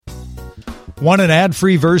Want an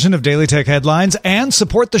ad-free version of Daily Tech Headlines and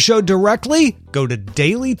support the show directly? Go to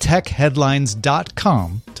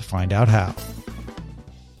dailytechheadlines.com to find out how.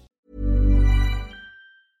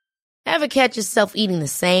 Ever catch yourself eating the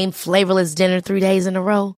same flavorless dinner 3 days in a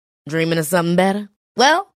row? Dreaming of something better?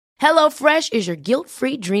 Well, HelloFresh is your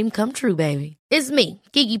guilt-free dream come true, baby. It's me,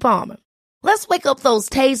 Keke Palmer. Let's wake up those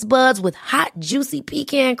taste buds with hot, juicy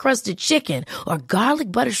pecan-crusted chicken or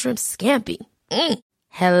garlic butter shrimp scampi.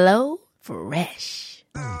 Hello Fresh.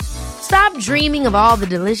 Stop dreaming of all the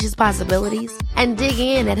delicious possibilities and dig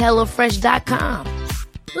in at HelloFresh.com.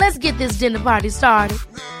 Let's get this dinner party started.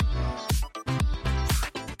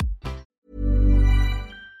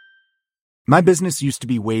 My business used to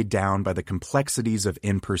be weighed down by the complexities of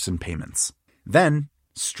in-person payments. Then,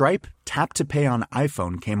 Stripe Tap to Pay on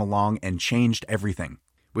iPhone came along and changed everything.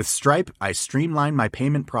 With Stripe, I streamlined my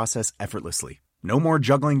payment process effortlessly. No more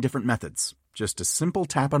juggling different methods. Just a simple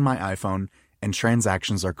tap on my iPhone and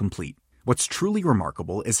transactions are complete. What's truly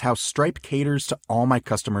remarkable is how Stripe caters to all my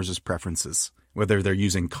customers' preferences. Whether they're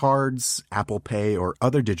using cards, Apple Pay, or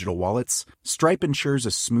other digital wallets, Stripe ensures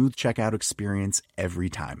a smooth checkout experience every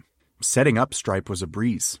time. Setting up Stripe was a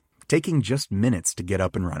breeze, taking just minutes to get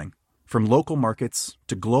up and running. From local markets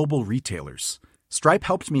to global retailers, Stripe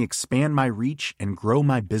helped me expand my reach and grow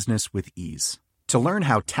my business with ease. To learn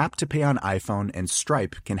how Tap to Pay on iPhone and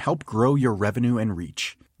Stripe can help grow your revenue and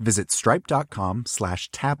reach, visit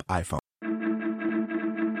stripe.com/tapiphone.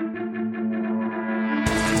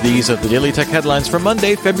 These are the Daily Tech Headlines for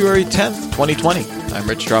Monday, February 10th, 2020. I'm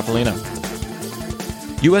Rich Stroffolino.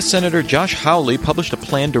 U.S. Senator Josh Hawley published a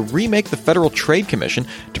plan to remake the Federal Trade Commission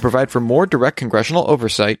to provide for more direct congressional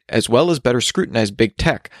oversight as well as better scrutinize big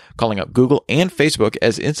tech, calling out Google and Facebook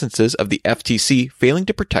as instances of the FTC failing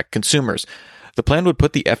to protect consumers. The plan would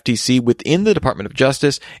put the FTC within the Department of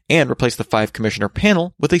Justice and replace the 5-commissioner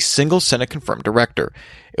panel with a single Senate-confirmed director.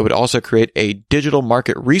 It would also create a digital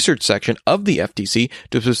market research section of the FTC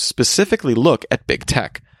to specifically look at big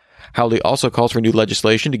tech. Hawley also calls for new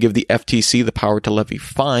legislation to give the FTC the power to levy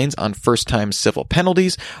fines on first-time civil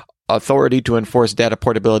penalties, authority to enforce data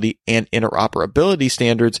portability and interoperability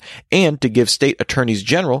standards, and to give state attorneys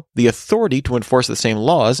general the authority to enforce the same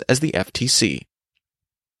laws as the FTC.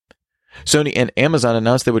 Sony and Amazon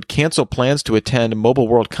announced they would cancel plans to attend Mobile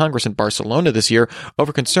World Congress in Barcelona this year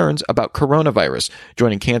over concerns about coronavirus,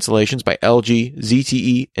 joining cancellations by LG,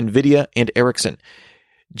 ZTE, Nvidia, and Ericsson.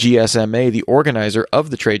 GSMA, the organizer of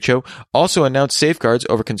the trade show, also announced safeguards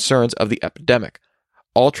over concerns of the epidemic.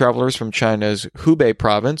 All travelers from China's Hubei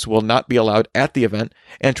province will not be allowed at the event,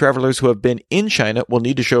 and travelers who have been in China will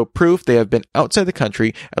need to show proof they have been outside the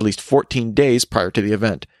country at least 14 days prior to the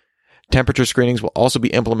event. Temperature screenings will also be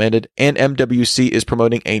implemented, and MWC is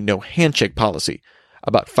promoting a no-handshake policy.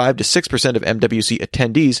 About 5 to 6% of MWC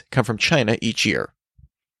attendees come from China each year.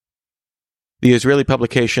 The Israeli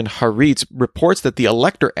publication Haaretz reports that the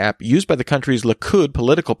Elector app used by the country's Likud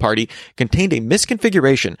political party contained a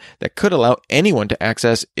misconfiguration that could allow anyone to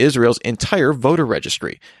access Israel's entire voter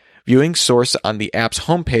registry. Viewing source on the app's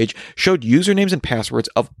homepage showed usernames and passwords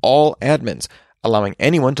of all admins, allowing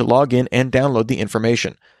anyone to log in and download the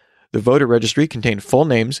information. The voter registry contained full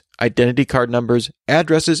names, identity card numbers,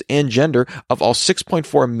 addresses, and gender of all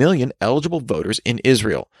 6.4 million eligible voters in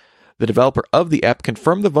Israel. The developer of the app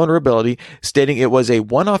confirmed the vulnerability, stating it was a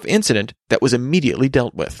one-off incident that was immediately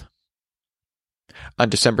dealt with. On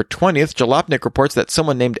December 20th, Jalopnik reports that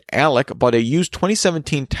someone named Alec bought a used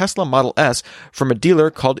 2017 Tesla Model S from a dealer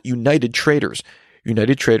called United Traders.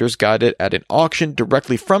 United Traders got it at an auction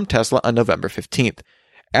directly from Tesla on November 15th.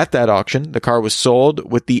 At that auction, the car was sold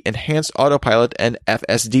with the Enhanced Autopilot and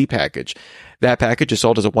FSD package. That package is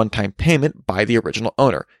sold as a one-time payment by the original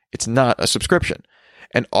owner. It's not a subscription.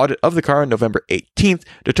 An audit of the car on November 18th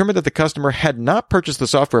determined that the customer had not purchased the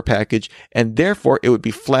software package, and therefore it would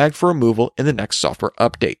be flagged for removal in the next software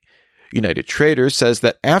update. United Traders says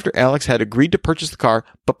that after Alex had agreed to purchase the car,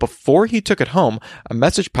 but before he took it home, a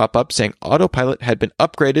message popped up saying Autopilot had been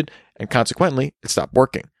upgraded, and consequently, it stopped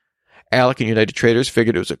working. Alec and United Traders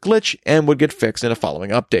figured it was a glitch and would get fixed in a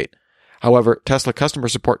following update. However, Tesla customer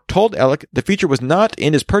support told Alec the feature was not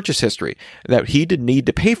in his purchase history and that he did need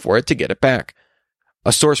to pay for it to get it back.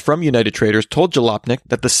 A source from United Traders told Jalopnik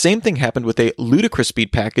that the same thing happened with a Ludicrous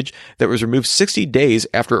Speed package that was removed 60 days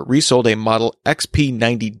after it resold a Model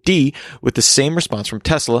XP90D with the same response from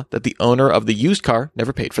Tesla that the owner of the used car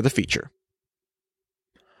never paid for the feature.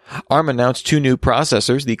 ARM announced two new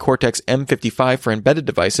processors, the Cortex M55 for embedded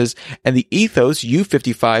devices and the Ethos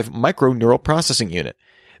U55 micro neural processing unit.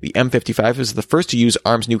 The M55 is the first to use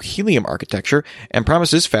ARM's new Helium architecture and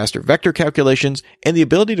promises faster vector calculations and the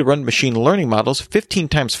ability to run machine learning models 15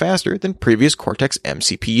 times faster than previous Cortex-M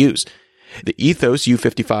CPUs. The Ethos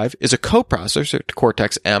U55 is a coprocessor to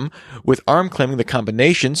Cortex-M, with ARM claiming the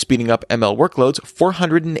combination speeding up ML workloads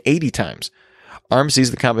 480 times. ARM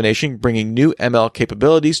sees the combination bringing new ML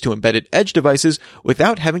capabilities to embedded edge devices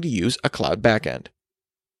without having to use a cloud backend.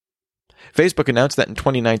 Facebook announced that in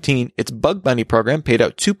 2019, its bug bounty program paid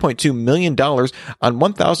out $2.2 million on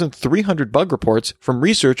 1,300 bug reports from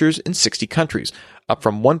researchers in 60 countries, up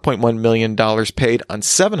from $1.1 million paid on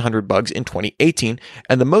 700 bugs in 2018,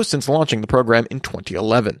 and the most since launching the program in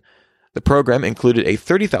 2011. The program included a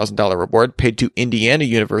 $30,000 reward paid to Indiana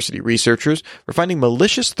University researchers for finding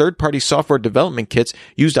malicious third-party software development kits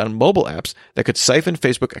used on mobile apps that could siphon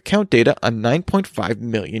Facebook account data on 9.5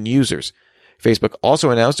 million users. Facebook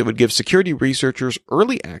also announced it would give security researchers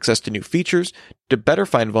early access to new features to better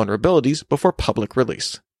find vulnerabilities before public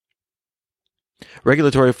release.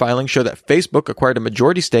 Regulatory filings show that Facebook acquired a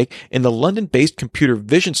majority stake in the London-based computer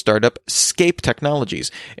vision startup Scape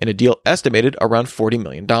Technologies in a deal estimated around $40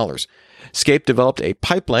 million. Scape developed a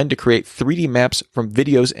pipeline to create 3D maps from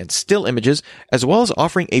videos and still images, as well as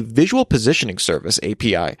offering a visual positioning service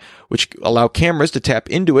API, which allow cameras to tap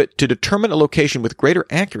into it to determine a location with greater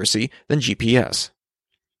accuracy than GPS.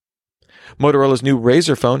 Motorola's new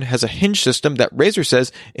Razr phone has a hinge system that Razr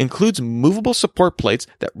says includes movable support plates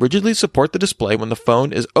that rigidly support the display when the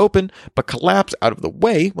phone is open, but collapse out of the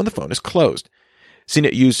way when the phone is closed.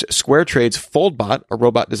 CNET used SquareTrade's FoldBot, a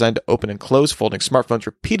robot designed to open and close folding smartphones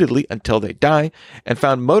repeatedly until they die, and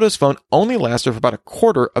found Moto's phone only lasted for about a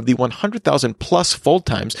quarter of the 100,000 plus fold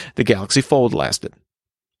times the Galaxy Fold lasted.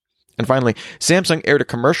 And finally, Samsung aired a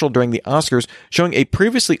commercial during the Oscars showing a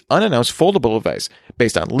previously unannounced foldable device,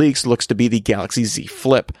 based on leaks looks to be the Galaxy Z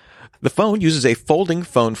Flip. The phone uses a folding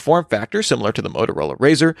phone form factor similar to the Motorola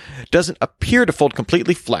Razr, doesn't appear to fold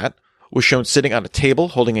completely flat, was shown sitting on a table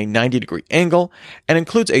holding a 90-degree angle, and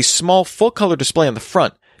includes a small full-color display on the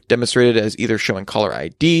front, demonstrated as either showing caller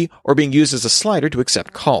ID or being used as a slider to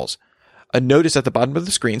accept calls. A notice at the bottom of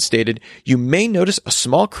the screen stated, "You may notice a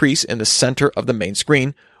small crease in the center of the main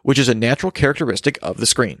screen, which is a natural characteristic of the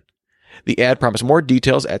screen." The ad promised more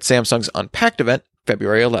details at Samsung's Unpacked event,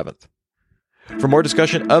 February 11th. For more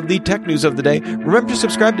discussion of the tech news of the day, remember to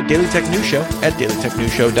subscribe to Daily Tech News Show at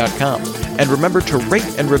dailytechnewsshow.com. And remember to rate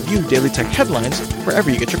and review Daily Tech Headlines wherever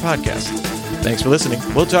you get your podcasts. Thanks for listening.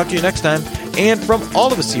 We'll talk to you next time. And from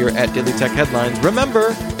all of us here at Daily Tech Headlines,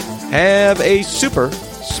 remember, have a super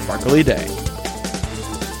sparkly day.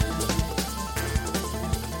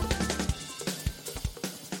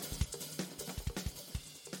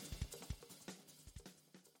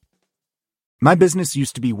 My business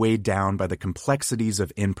used to be weighed down by the complexities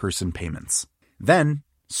of in-person payments. Then,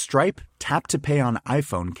 Stripe Tap to Pay on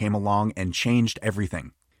iPhone came along and changed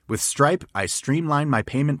everything. With Stripe, I streamlined my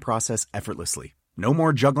payment process effortlessly. No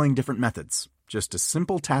more juggling different methods. Just a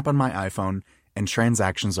simple tap on my iPhone and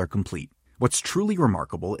transactions are complete. What's truly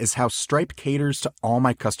remarkable is how Stripe caters to all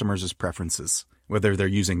my customers' preferences. Whether they're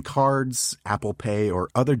using cards, Apple Pay, or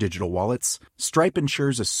other digital wallets, Stripe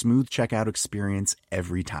ensures a smooth checkout experience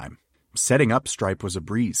every time. Setting up Stripe was a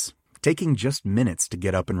breeze, taking just minutes to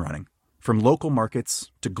get up and running. From local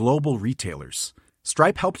markets to global retailers,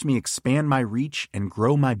 Stripe helped me expand my reach and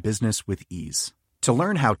grow my business with ease. To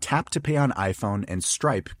learn how Tap to Pay on iPhone and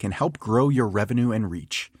Stripe can help grow your revenue and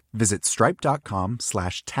reach, visit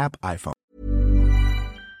stripe.com/tapiphone.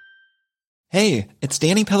 Hey, it's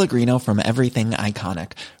Danny Pellegrino from Everything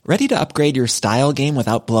Iconic. Ready to upgrade your style game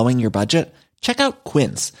without blowing your budget? Check out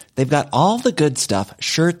Quince. They've got all the good stuff,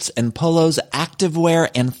 shirts and polos, activewear,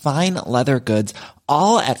 and fine leather goods,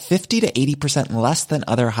 all at 50 to 80% less than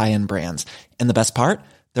other high-end brands. And the best part?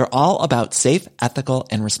 They're all about safe, ethical,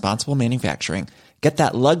 and responsible manufacturing. Get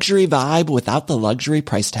that luxury vibe without the luxury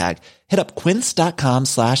price tag. Hit up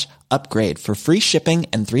quince.com/upgrade for free shipping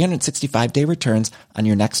and 365-day returns on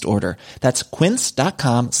your next order. That's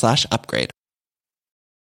quince.com/upgrade.